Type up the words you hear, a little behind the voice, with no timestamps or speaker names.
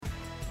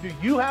Do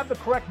you have the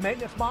correct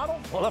maintenance model?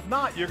 Well, if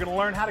not, you're going to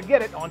learn how to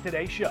get it on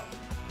today's show.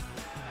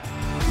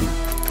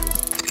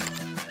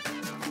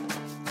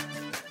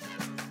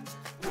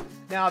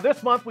 Now,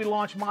 this month we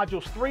launched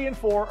modules 3 and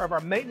 4 of our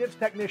Maintenance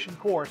Technician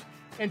course,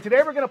 and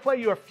today we're going to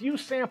play you a few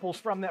samples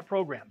from that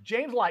program.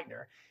 James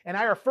Leitner and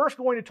I are first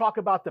going to talk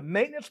about the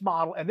maintenance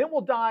model, and then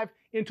we'll dive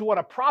into what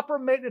a proper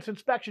maintenance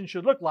inspection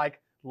should look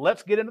like.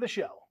 Let's get into the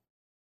show.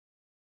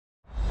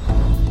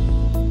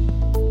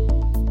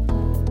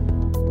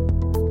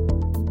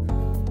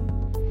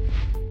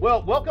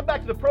 Well, welcome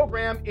back to the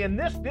program. In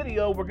this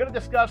video, we're going to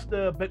discuss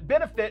the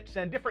benefits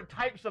and different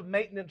types of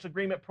maintenance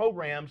agreement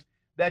programs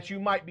that you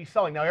might be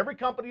selling. Now, every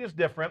company is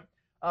different,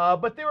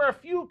 but there are a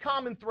few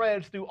common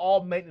threads through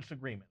all maintenance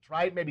agreements,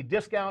 right? Maybe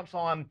discounts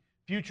on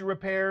future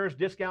repairs,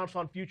 discounts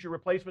on future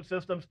replacement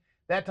systems,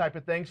 that type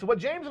of thing. So what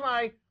James and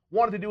I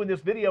wanted to do in this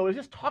video is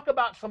just talk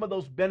about some of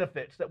those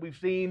benefits that we've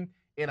seen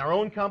in our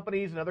own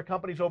companies and other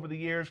companies over the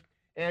years,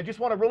 and just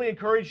want to really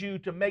encourage you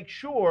to make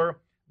sure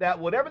that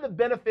whatever the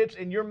benefits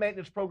in your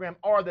maintenance program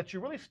are, that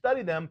you really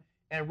study them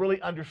and really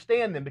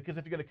understand them, because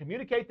if you're going to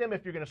communicate them,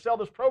 if you're going to sell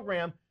this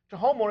program to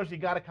homeowners, you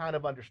got to kind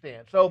of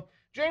understand. So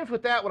James,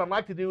 with that, what I'd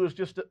like to do is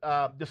just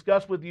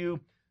discuss with you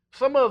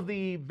some of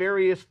the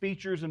various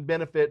features and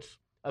benefits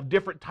of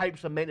different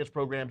types of maintenance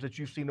programs that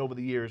you've seen over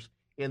the years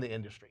in the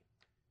industry.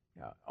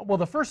 Yeah. Well,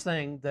 the first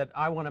thing that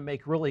I want to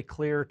make really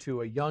clear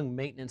to a young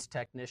maintenance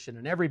technician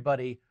and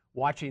everybody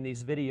watching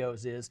these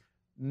videos is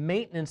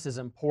maintenance is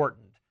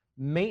important.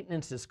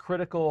 Maintenance is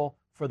critical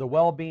for the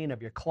well-being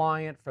of your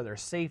client, for their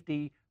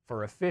safety,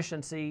 for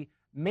efficiency.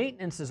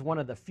 Maintenance is one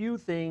of the few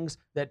things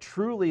that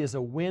truly is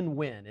a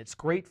win-win. It's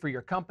great for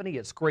your company,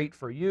 it's great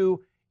for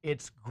you,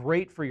 it's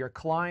great for your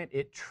client,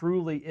 it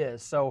truly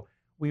is. So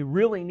we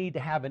really need to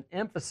have an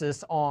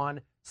emphasis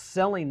on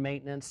selling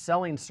maintenance,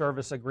 selling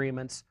service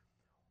agreements.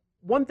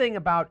 One thing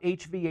about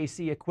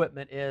HVAC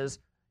equipment is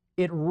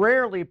it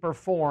rarely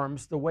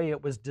performs the way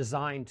it was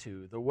designed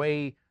to, the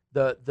way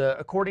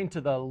according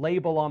to the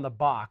label on the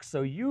box.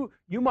 So you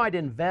might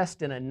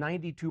invest in a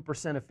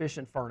 92%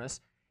 efficient furnace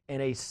and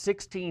a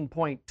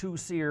 16.2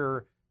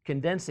 SEER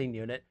condensing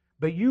unit,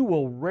 but you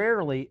will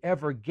rarely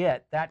ever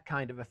get that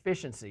kind of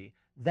efficiency.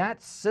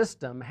 That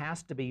system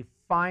has to be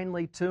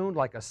finely tuned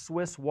like a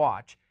Swiss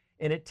watch,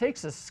 and it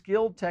takes a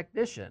skilled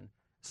technician,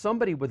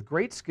 somebody with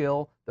great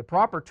skill, the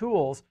proper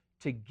tools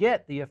to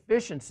get the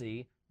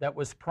efficiency that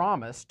was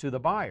promised to the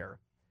buyer.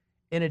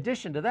 In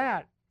addition to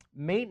that,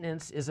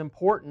 maintenance is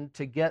important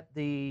to get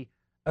the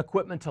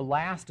equipment to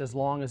last as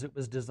long as it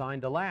was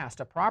designed to last.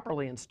 A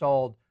properly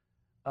installed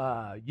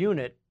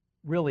unit,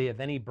 really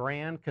of any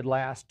brand, could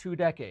last 2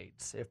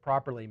 decades if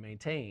properly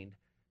maintained.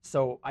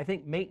 So I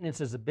think maintenance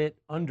is a bit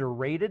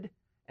underrated,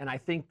 and I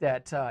think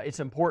that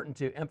it's important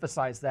to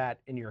emphasize that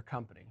in your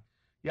company.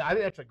 Yeah, I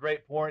think that's a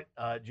great point,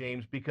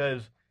 James,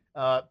 because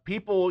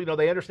people,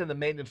 they understand the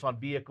maintenance on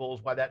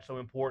vehicles, why that's so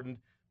important,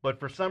 but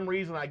for some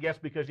reason, I guess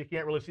because you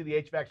can't really see the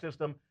HVAC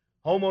system,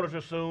 homeowners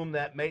assume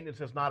that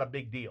maintenance is not a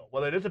big deal.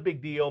 Well, it is a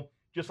big deal.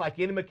 Just like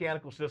any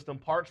mechanical system,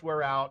 parts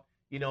wear out,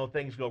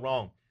 things go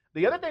wrong.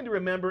 The other thing to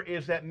remember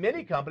is that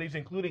many companies,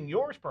 including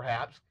yours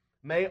perhaps,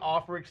 may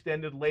offer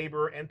extended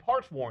labor and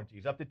parts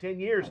warranties, up to 10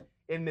 years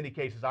in many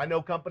cases. I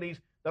know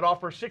companies that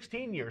offer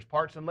 16 years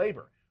parts and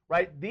labor,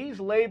 right? These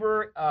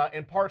labor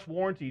and parts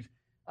warranties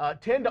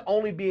tend to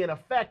only be in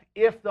effect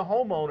if the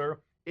homeowner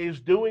is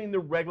doing the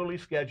regularly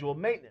scheduled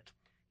maintenance.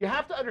 You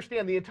have to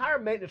understand the entire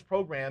maintenance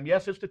program,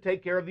 yes, it's to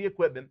take care of the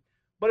equipment,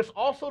 but it's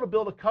also to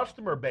build a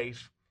customer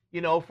base,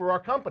 for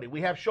our company.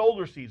 We have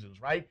shoulder seasons,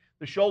 right?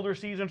 The shoulder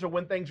seasons are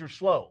when things are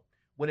slow,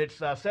 when it's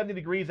 70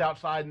 degrees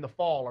outside in the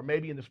fall or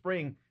maybe in the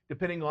spring,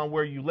 depending on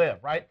where you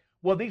live, right?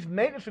 Well, these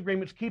maintenance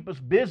agreements keep us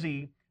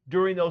busy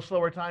during those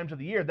slower times of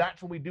the year.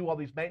 That's when we do all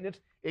these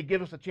maintenance. It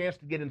gives us a chance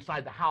to get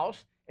inside the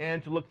house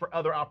and to look for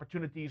other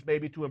opportunities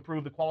maybe to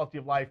improve the quality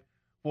of life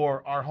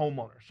for our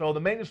homeowners. So the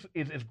maintenance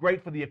is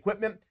great for the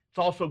equipment. It's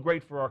also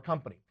great for our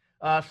company.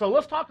 So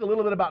let's talk a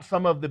little bit about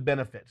some of the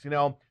benefits.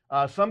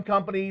 Some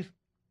companies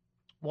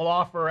will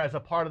offer as a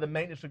part of the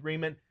maintenance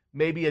agreement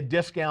maybe a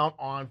discount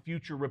on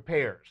future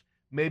repairs,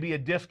 maybe a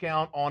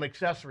discount on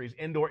accessories,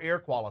 indoor air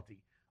quality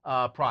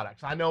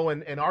products. I know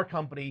in our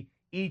company,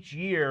 each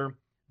year,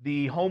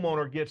 the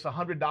homeowner gets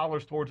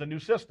 $100 towards a new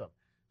system.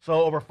 So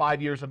over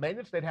 5 years of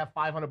maintenance, they'd have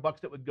 $500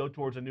 that would go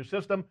towards a new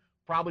system,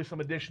 probably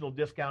some additional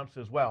discounts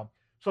as well.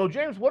 So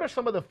James, what are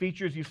some of the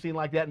features you've seen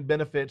like that and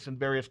benefits in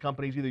various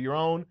companies, either your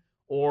own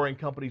or in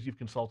companies you've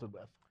consulted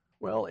with?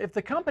 Well, if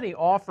the company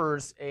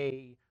offers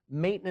a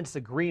maintenance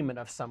agreement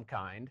of some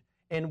kind,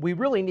 and we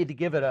really need to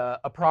give it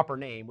a proper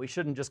name, we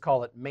shouldn't just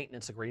call it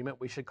maintenance agreement,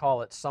 we should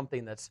call it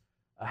something that's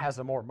has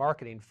a more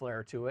marketing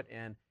flair to it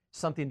and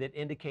something that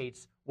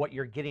indicates what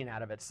you're getting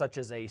out of it, such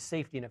as a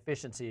safety and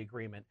efficiency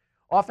agreement.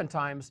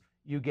 Oftentimes,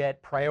 you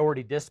get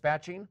priority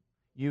dispatching,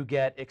 you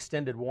get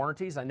extended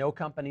warranties. I know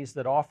companies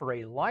that offer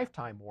a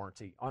lifetime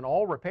warranty on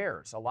all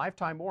repairs, a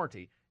lifetime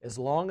warranty. As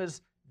long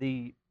as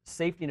the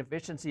safety and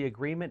efficiency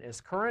agreement is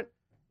current,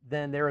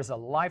 then there is a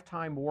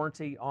lifetime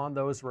warranty on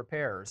those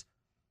repairs.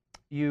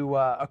 You,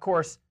 of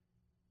course,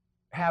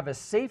 have a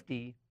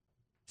safety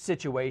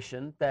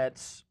situation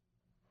that's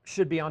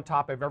should be on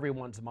top of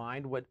everyone's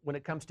mind when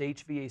it comes to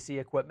HVAC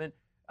equipment,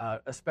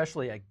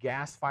 especially a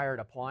gas-fired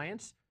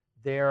appliance.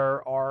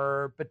 There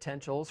are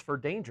potentials for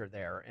danger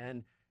there,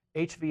 and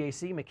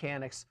HVAC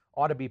mechanics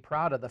ought to be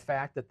proud of the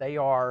fact that they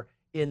are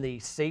in the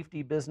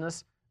safety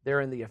business,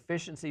 they're in the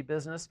efficiency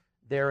business,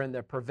 they're in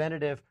the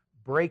preventative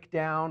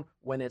breakdown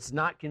when it's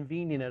not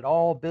convenient at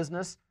all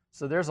business.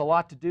 So there's a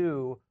lot to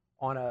do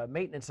on a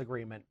maintenance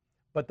agreement,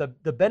 but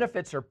the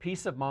benefits are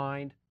peace of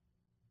mind,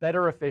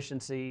 better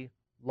efficiency,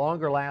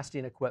 longer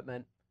lasting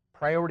equipment,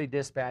 priority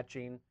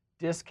dispatching,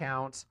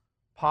 discounts,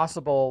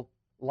 possible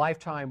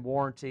lifetime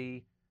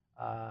warranty,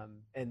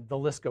 and the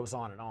list goes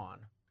on and on.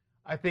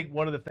 I think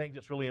one of the things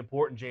that's really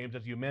important, James,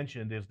 as you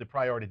mentioned, is the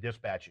priority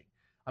dispatching.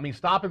 I mean,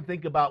 stop and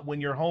think about when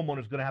your homeowner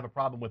is going to have a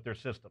problem with their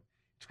system.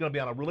 It's going to be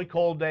on a really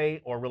cold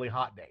day or a really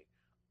hot day.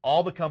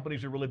 All the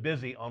companies are really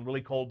busy on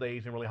really cold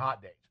days and really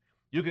hot days.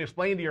 You can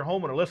explain to your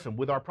homeowner, listen,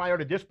 with our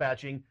priority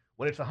dispatching,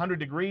 when it's 100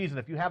 degrees and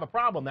if you have a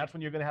problem, that's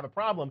when you're going to have a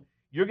problem.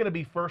 You're going to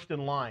be first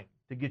in line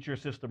to get your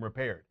system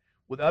repaired.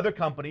 With other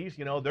companies,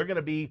 you know, they're going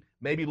to be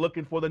maybe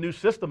looking for the new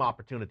system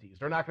opportunities.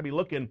 They're not going to be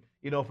looking,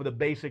 you know, for the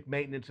basic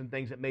maintenance and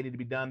things that may need to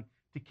be done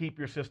to keep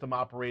your system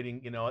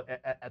operating, you know,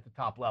 at the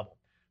top level.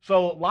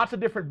 So lots of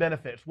different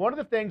benefits. One of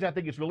the things I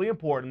think is really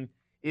important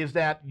is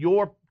that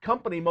your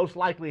company most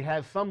likely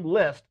has some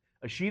list,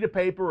 a sheet of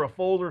paper, a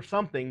folder,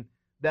 something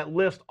that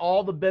lists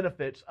all the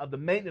benefits of the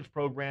maintenance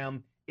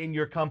program in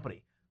your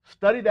company.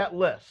 Study that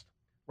list,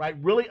 right?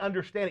 Really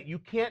understand it. You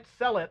can't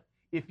sell it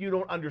if you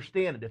don't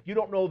understand it, if you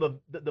don't know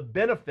the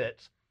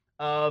benefits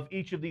of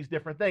each of these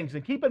different things.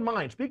 And keep in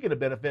mind, speaking of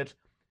benefits,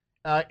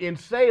 in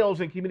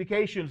sales and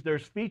communications,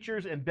 there's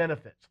features and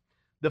benefits.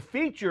 The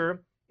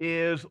feature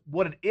is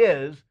what it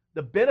is.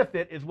 The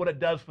benefit is what it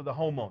does for the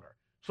homeowner.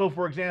 So,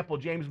 for example,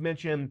 James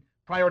mentioned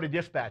priority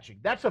dispatching.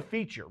 That's a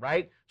feature,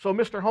 right? So,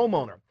 Mr.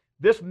 Homeowner,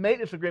 this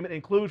maintenance agreement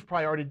includes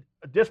priority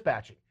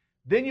dispatching.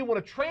 Then you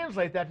want to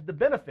translate that to the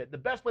benefit. The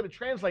best way to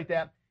translate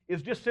that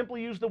is just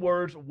simply use the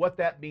words, what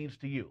that means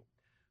to you.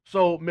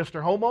 So,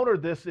 Mr.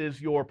 Homeowner, this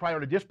is your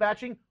priority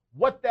dispatching.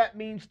 What that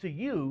means to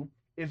you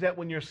is that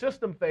when your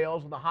system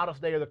fails on the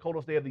hottest day or the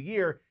coldest day of the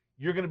year,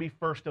 you're going to be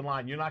first in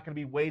line. You're not going to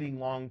be waiting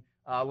long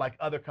like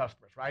other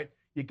customers, right?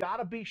 You got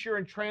to be sure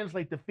and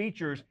translate the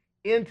features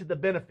into the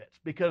benefits,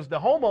 because the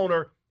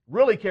homeowner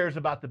really cares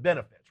about the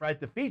benefits, right?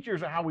 The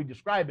features are how we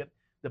describe it.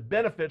 The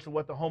benefits are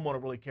what the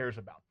homeowner really cares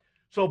about.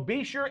 So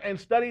be sure and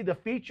study the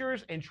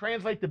features and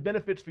translate the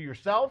benefits for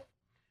yourself,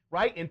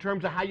 right? In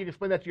terms of how you can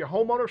explain that to your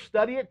homeowner,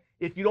 study it.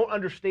 If you don't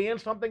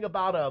understand something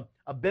about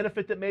a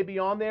benefit that may be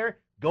on there,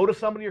 go to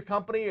somebody in your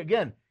company.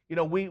 Again, you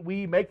know,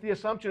 we make the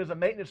assumption as a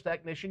maintenance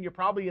technician, you're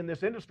probably in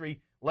this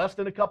industry less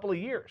than a couple of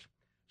years.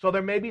 So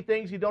there may be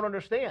things you don't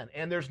understand,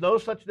 and there's no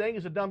such thing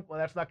as a dumb, well,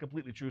 that's not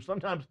completely true.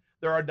 Sometimes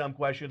there are dumb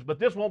questions, but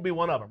this won't be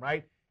one of them,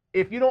 right?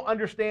 If you don't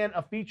understand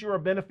a feature or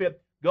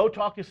benefit, go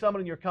talk to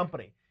someone in your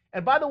company.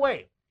 And by the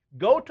way,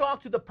 go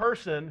talk to the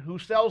person who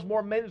sells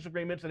more maintenance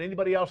agreements than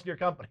anybody else in your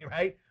company,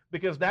 right?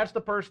 Because that's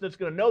the person that's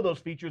going to know those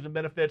features and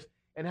benefits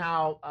and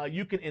how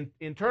you can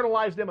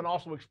internalize them and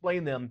also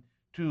explain them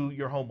to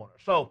your homeowner.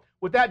 So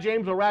with that,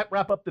 James, we'll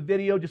wrap up the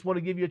video. Just want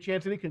to give you a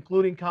chance. Any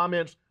concluding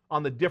comments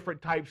on the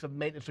different types of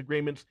maintenance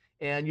agreements?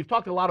 And you've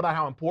talked a lot about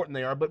how important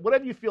they are, but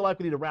whatever you feel like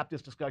we need to wrap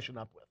this discussion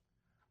up with.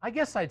 I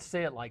guess I'd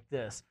say it like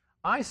this.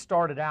 I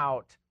started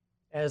out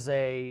as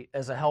a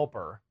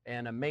helper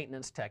and a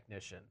maintenance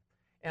technician.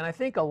 And I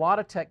think a lot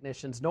of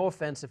technicians, no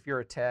offense if you're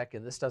a tech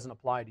and this doesn't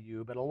apply to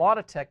you, but a lot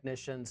of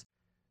technicians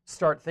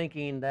start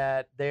thinking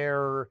that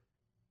they're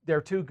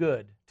too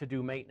good to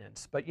do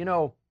maintenance. But you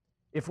know,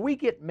 if we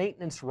get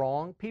maintenance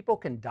wrong, people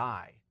can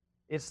die.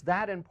 It's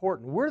that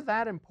important. We're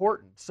that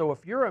important. So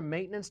if you're a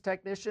maintenance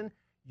technician,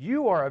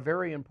 you are a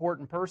very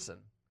important person.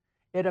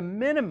 At a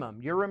minimum,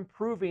 you're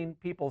improving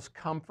people's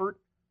comfort,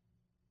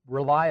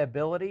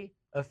 reliability,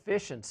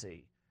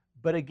 efficiency.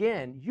 But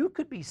again, you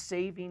could be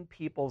saving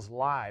people's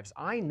lives.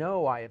 I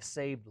know I have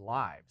saved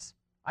lives.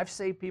 I've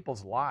saved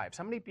people's lives.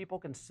 How many people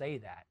can say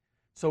that?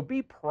 So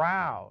be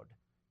proud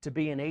to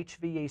be an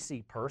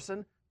HVAC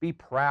person. Be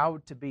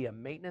proud to be a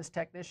maintenance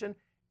technician,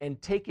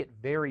 and take it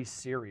very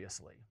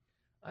seriously.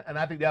 And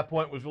I think that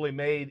point was really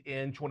made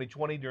in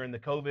 2020 during the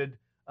COVID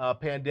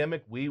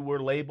pandemic. We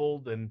were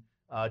labeled and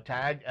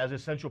tagged as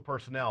essential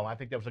personnel. I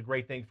think that was a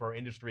great thing for our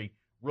industry.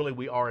 Really,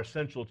 we are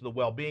essential to the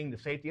well-being, the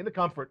safety, and the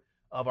comfort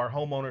of our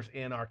homeowners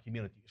in our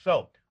community.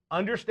 So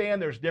understand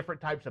there's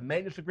different types of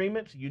maintenance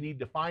agreements. You need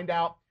to find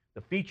out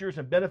the features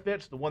and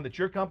benefits, the one that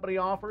your company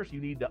offers. You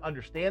need to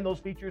understand those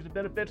features and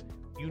benefits.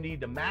 You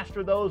need to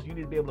master those. You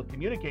need to be able to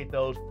communicate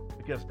those,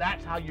 because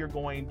that's how you're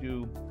going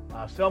to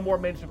sell more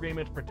maintenance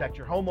agreements, protect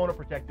your homeowner,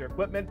 protect their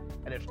equipment,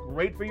 and it's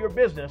great for your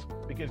business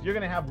because you're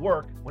going to have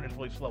work when it's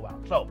really slow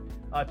out. So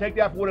take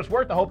that for what it's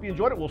worth. I hope you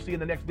enjoyed it. We'll see you in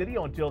the next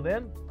video. Until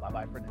then,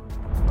 bye-bye for now.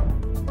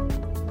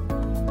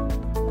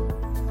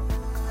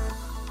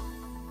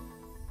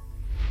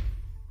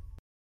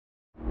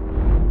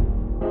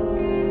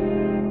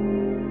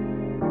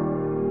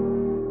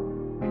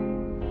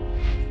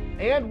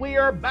 And we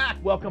are back.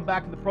 Welcome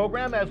back to the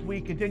program as we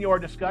continue our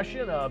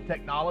discussion of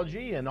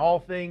technology and all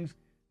things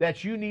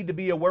that you need to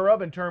be aware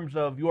of in terms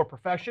of your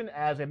profession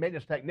as a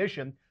maintenance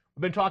technician.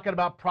 We've been talking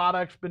about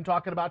products, been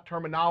talking about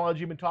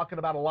terminology, been talking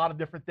about a lot of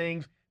different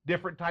things,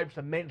 different types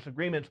of maintenance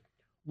agreements.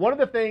 One of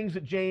the things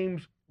that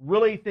James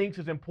really thinks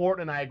is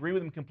important, and I agree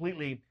with him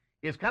completely,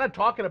 is kind of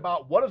talking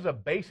about what does a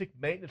basic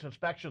maintenance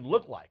inspection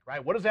look like,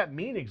 right? What does that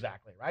mean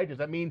exactly, right? Does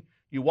that mean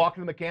you walk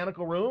in the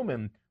mechanical room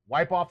and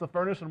wipe off the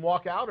furnace and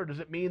walk out, or does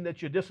it mean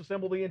that you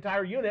disassemble the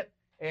entire unit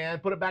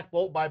and put it back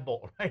bolt by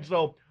bolt, right?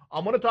 So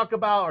I'm going to talk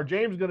about, or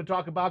James is going to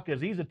talk about, because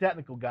he's a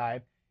technical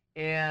guy,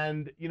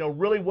 and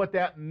really what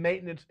that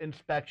maintenance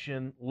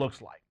inspection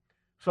looks like.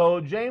 So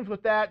James,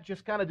 with that,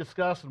 just kind of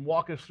discuss and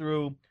walk us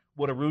through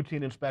what a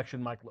routine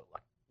inspection might look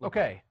like.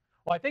 Okay.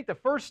 Well, I think the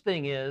first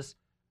thing is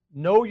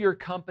know your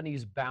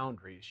company's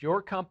boundaries.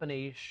 Your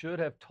company should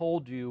have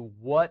told you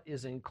what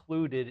is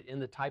included in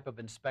the type of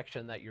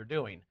inspection that you're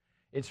doing.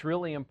 It's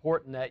really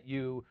important that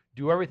you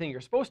do everything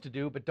you're supposed to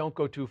do, but don't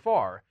go too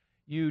far.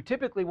 You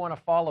typically want to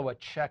follow a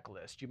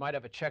checklist. You might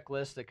have a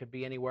checklist that could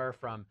be anywhere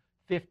from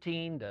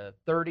 15 to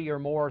 30 or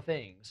more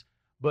things,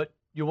 but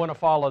you want to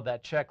follow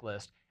that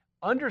checklist.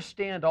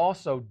 Understand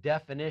also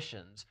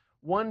definitions.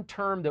 One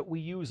term that we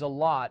use a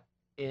lot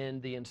in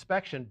the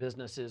inspection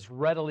business is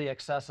readily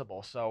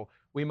accessible. So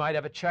we might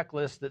have a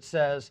checklist that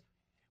says,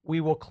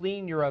 we will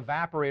clean your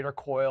evaporator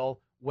coil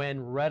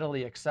when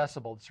readily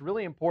accessible. It's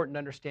really important to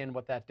understand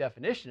what that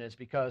definition is,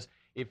 because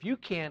if you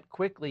can't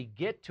quickly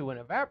get to an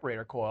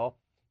evaporator coil,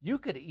 you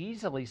could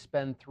easily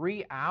spend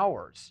 3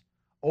 hours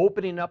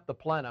opening up the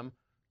plenum,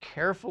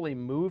 carefully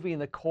moving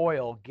the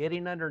coil,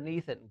 getting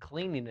underneath it and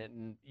cleaning it,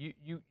 and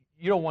you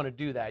don't want to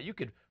do that. You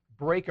could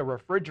break a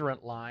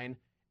refrigerant line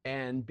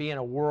and be in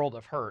a world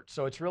of hurt.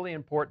 So it's really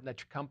important that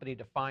your company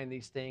define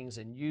these things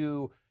and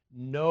you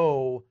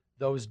know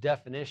those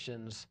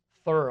definitions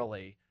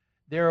thoroughly.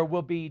 There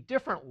will be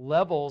different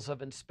levels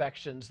of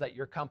inspections that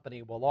your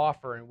company will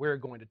offer, and we're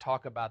going to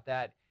talk about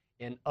that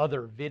in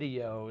other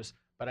videos.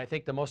 But I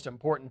think the most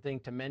important thing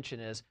to mention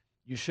is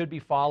you should be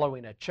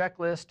following a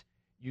checklist.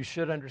 You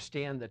should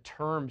understand the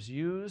terms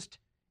used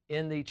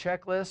in the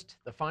checklist,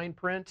 the fine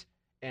print,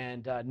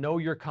 and know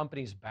your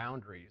company's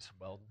boundaries.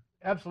 Weldon.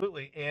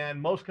 Absolutely.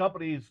 And most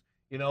companies,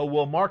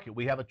 will market.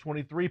 We have a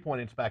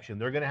 23-point inspection.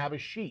 They're going to have a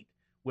sheet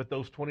with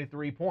those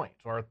 23 points,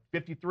 or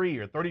 53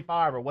 or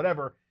 35 or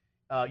whatever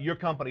your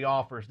company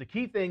offers. The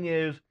key thing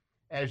is,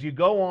 as you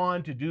go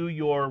on to do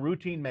your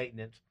routine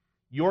maintenance,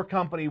 your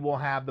company will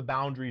have the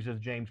boundaries, as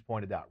James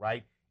pointed out,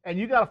 right? And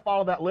you got to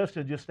follow that list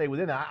and just stay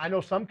within it. I know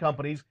some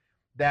companies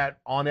that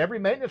on every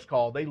maintenance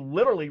call, they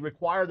literally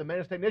require the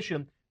maintenance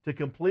technician to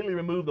completely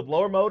remove the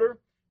blower motor,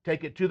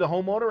 take it to the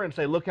homeowner and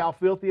say, look how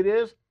filthy it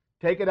is,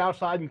 take it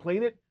outside and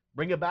clean it,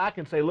 bring it back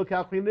and say, look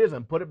how clean it is,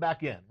 and put it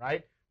back in,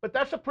 right? But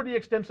that's a pretty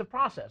extensive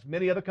process.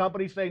 Many other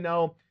companies say,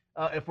 no,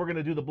 if we're going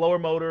to do the blower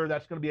motor,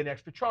 that's going to be an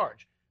extra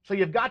charge. So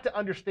you've got to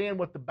understand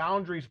what the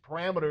boundaries,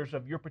 parameters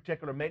of your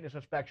particular maintenance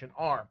inspection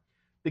are.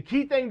 The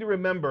key thing to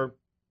remember,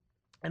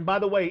 and by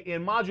the way,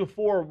 in Module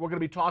 4, we're going to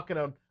be talking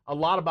a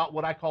lot about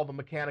what I call the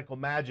mechanical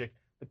magic,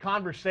 the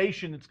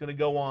conversation that's going to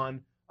go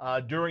on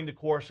during the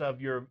course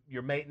of your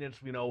maintenance,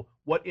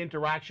 what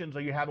interactions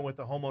are you having with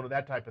the homeowner,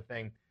 that type of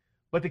thing.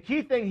 But the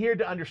key thing here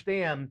to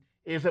understand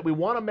is that we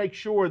want to make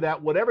sure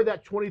that whatever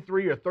that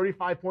 23 or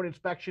 35-point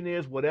inspection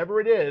is,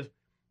 whatever it is,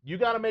 you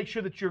got to make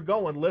sure that you're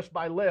going list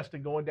by list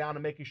and going down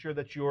and making sure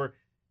that you're,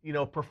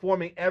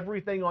 performing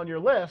everything on your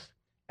list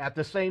at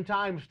the same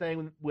time,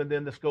 staying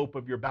within the scope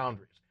of your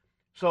boundaries.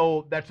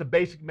 So that's a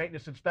basic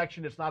maintenance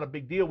inspection. It's not a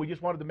big deal. We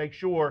just wanted to make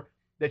sure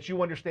that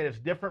you understand it's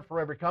different for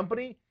every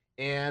company.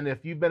 And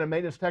if you've been a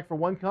maintenance tech for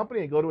one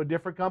company and go to a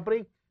different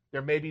company,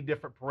 there may be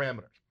different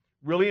parameters.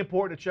 Really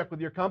important to check with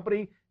your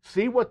company,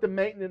 see what the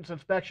maintenance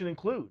inspection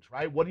includes,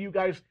 right? What are you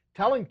guys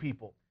telling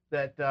people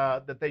that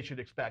they should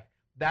expect?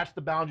 That's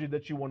the boundary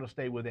that you want to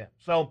stay within.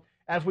 So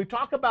as we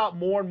talk about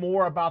more and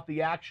more about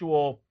the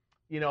actual,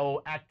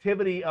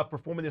 activity of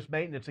performing this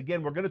maintenance,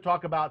 again, we're going to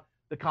talk about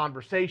the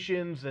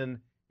conversations and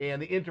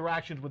the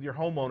interactions with your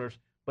homeowners,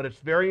 but it's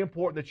very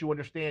important that you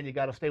understand you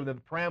got to stay within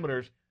the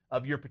parameters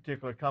of your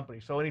particular company.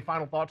 So any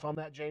final thoughts on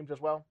that, James,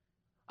 as well?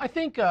 I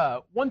think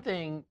one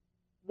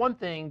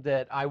thing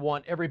that I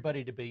want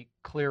everybody to be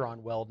clear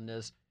on, Weldon,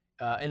 is,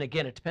 and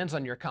again, it depends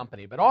on your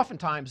company, but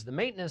oftentimes the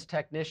maintenance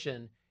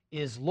technician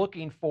is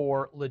looking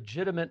for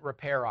legitimate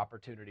repair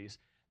opportunities.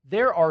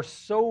 There are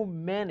so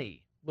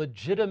many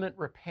legitimate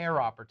repair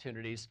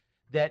opportunities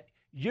that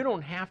you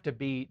don't have to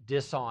be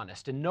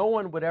dishonest, and no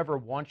one would ever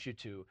want you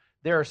to.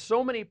 There are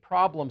so many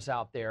problems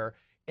out there,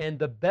 and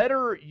the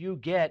better you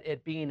get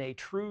at being a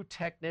true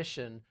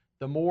technician,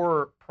 the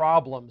more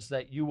problems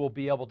that you will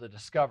be able to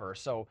discover.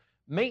 So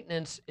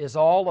maintenance is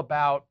all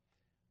about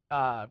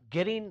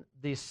getting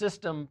the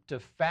system to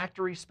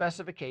factory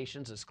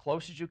specifications as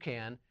close as you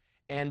can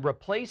and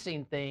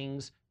replacing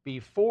things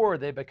before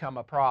they become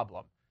a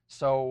problem.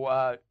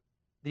 So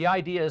the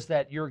idea is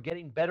that you're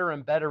getting better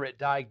and better at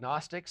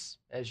diagnostics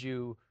as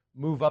you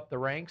move up the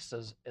ranks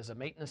as a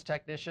maintenance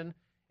technician,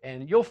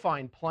 and you'll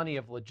find plenty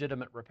of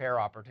legitimate repair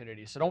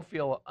opportunities. So don't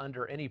feel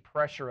under any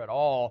pressure at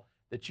all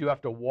that you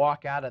have to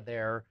walk out of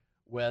there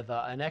with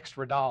an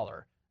extra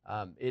dollar.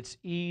 It's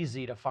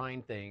easy to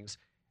find things.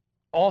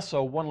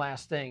 Also, one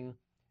last thing,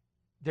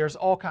 there's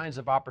all kinds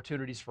of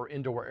opportunities for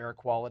indoor air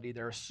quality.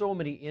 There are so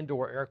many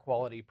indoor air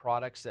quality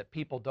products that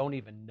people don't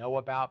even know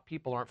about.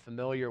 People aren't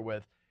familiar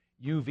with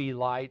UV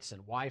lights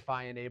and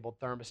Wi-Fi enabled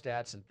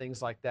thermostats and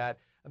things like that.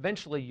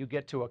 Eventually you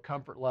get to a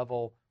comfort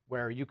level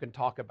where you can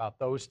talk about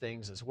those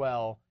things as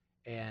well,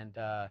 and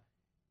the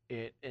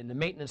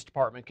maintenance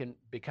department can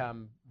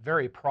become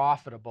very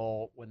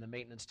profitable when the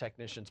maintenance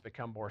technicians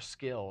become more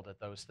skilled at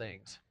those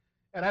things.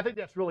 And I think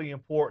that's really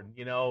important.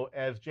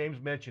 As James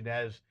mentioned,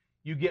 as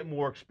you get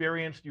more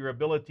experience, your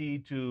ability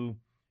to,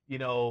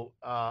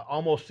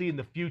 almost see in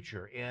the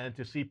future and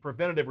to see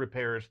preventative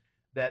repairs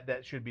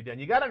that should be done.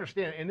 You got to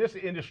understand, in this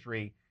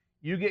industry,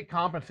 you get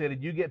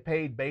compensated, you get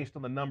paid based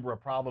on the number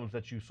of problems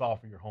that you solve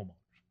for your homeowners.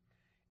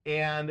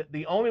 And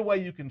the only way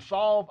you can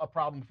solve a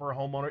problem for a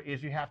homeowner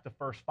is you have to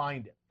first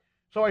find it.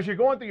 So as you're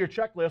going through your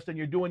checklist and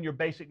you're doing your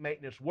basic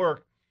maintenance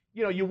work,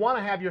 you want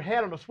to have your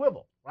head on a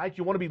swivel, right?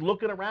 You want to be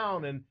looking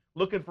around and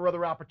looking for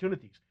other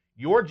opportunities.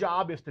 Your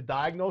job is to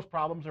diagnose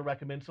problems and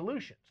recommend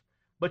solutions.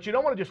 But you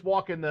don't want to just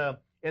walk in the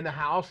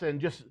house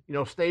and just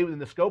stay within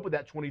the scope of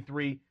that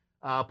 23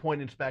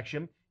 point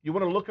inspection. You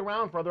want to look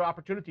around for other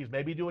opportunities.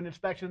 Maybe do an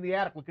inspection in the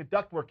attic, look at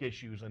ductwork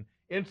issues and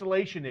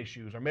insulation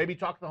issues, or maybe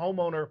talk to the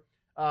homeowner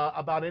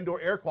about indoor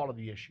air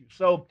quality issues.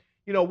 So,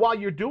 while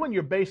you're doing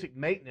your basic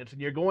maintenance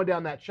and you're going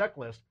down that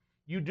checklist,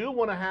 you do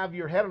want to have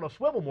your head on a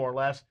swivel, more or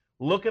less,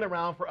 looking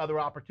around for other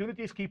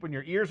opportunities, keeping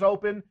your ears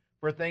open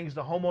for things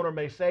the homeowner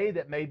may say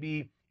that may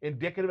be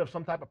indicative of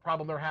some type of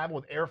problem they're having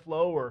with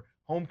airflow or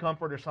home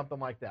comfort or something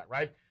like that,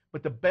 right?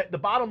 But the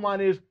bottom line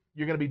is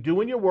you're going to be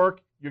doing your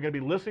work, you're going to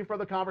be listening for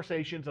the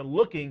conversations and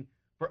looking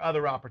for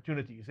other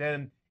opportunities.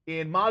 And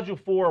in Module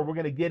 4, we're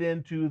going to get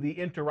into the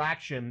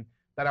interaction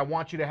that I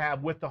want you to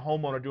have with the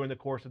homeowner during the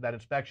course of that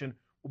inspection.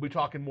 We'll be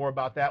talking more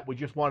about that. We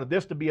just wanted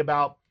this to be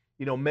about,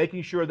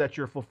 making sure that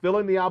you're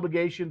fulfilling the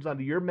obligations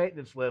under your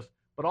maintenance list,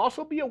 but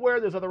also be aware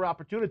there's other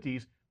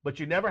opportunities, but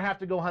you never have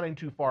to go hunting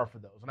too far for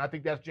those. And I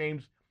think that's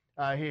James,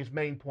 his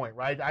main point,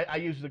 right? I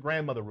use the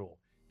grandmother rule.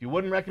 If you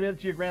wouldn't recommend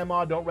it to your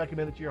grandma, don't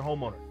recommend it to your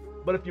homeowner.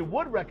 But if you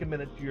would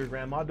recommend it to your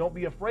grandma, don't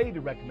be afraid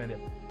to recommend it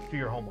to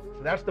your homeowner.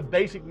 So that's the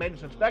basic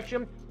maintenance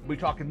inspection. We'll be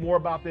talking more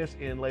about this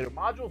in later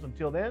modules.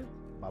 Until then,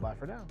 bye-bye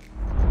for now.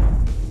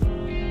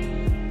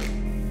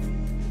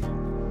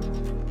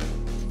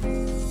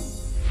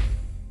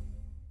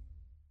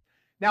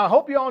 Now, I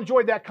hope you all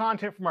enjoyed that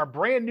content from our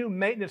brand new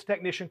maintenance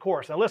technician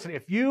course. Now listen,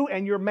 if you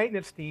and your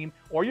maintenance team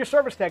or your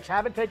service techs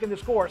haven't taken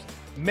this course,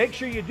 make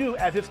sure you do,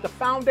 as it's the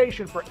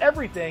foundation for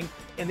everything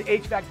in the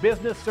HVAC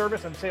business,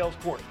 service, and sales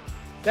course.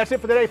 That's it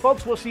for today,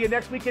 folks. We'll see you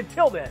next week.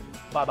 Until then,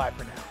 bye-bye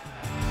for now.